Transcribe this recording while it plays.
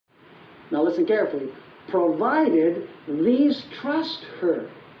now listen carefully, provided these trust her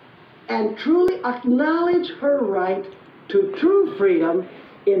and truly acknowledge her right to true freedom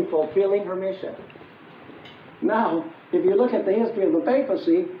in fulfilling her mission. Now, if you look at the history of the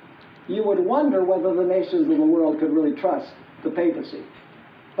papacy, you would wonder whether the nations of the world could really trust the papacy.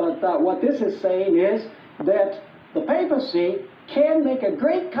 But what this is saying is that the papacy can make a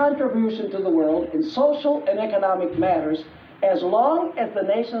great contribution to the world in social and economic matters as long as the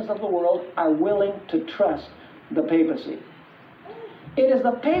nations of the world are willing to trust the papacy. It is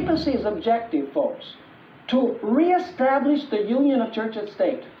the papacy's objective, folks, to reestablish the union of church and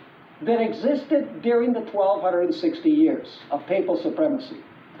state that existed during the 1260 years of papal supremacy.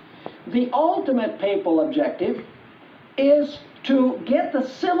 The ultimate papal objective is to get the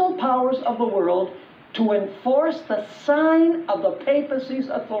civil powers of the world to enforce the sign of the papacy's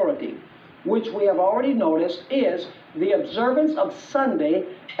authority, which we have already noticed is the observance of Sunday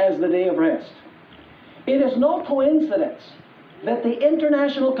as the day of rest. It is no coincidence that the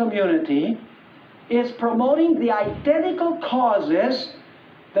international community is promoting the identical causes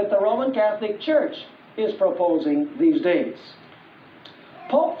that the Roman Catholic Church is proposing these days.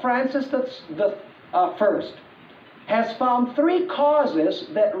 Pope Francis I has found three causes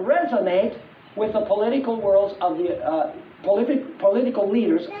that resonate with the political worlds of the political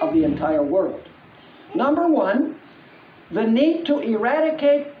leaders of the entire world. Number one, the need to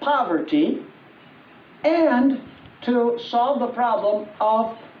eradicate poverty and to solve the problem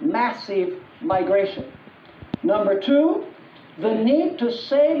of massive migration. Number two, the need to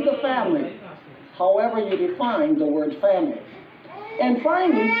save the family, however you define the word family. And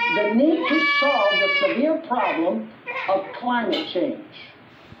finally, the need to solve the severe problem of climate change.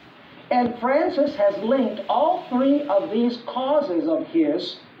 And Francis has linked all three of these causes of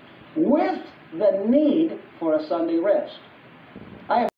his with the need for a Sunday rest.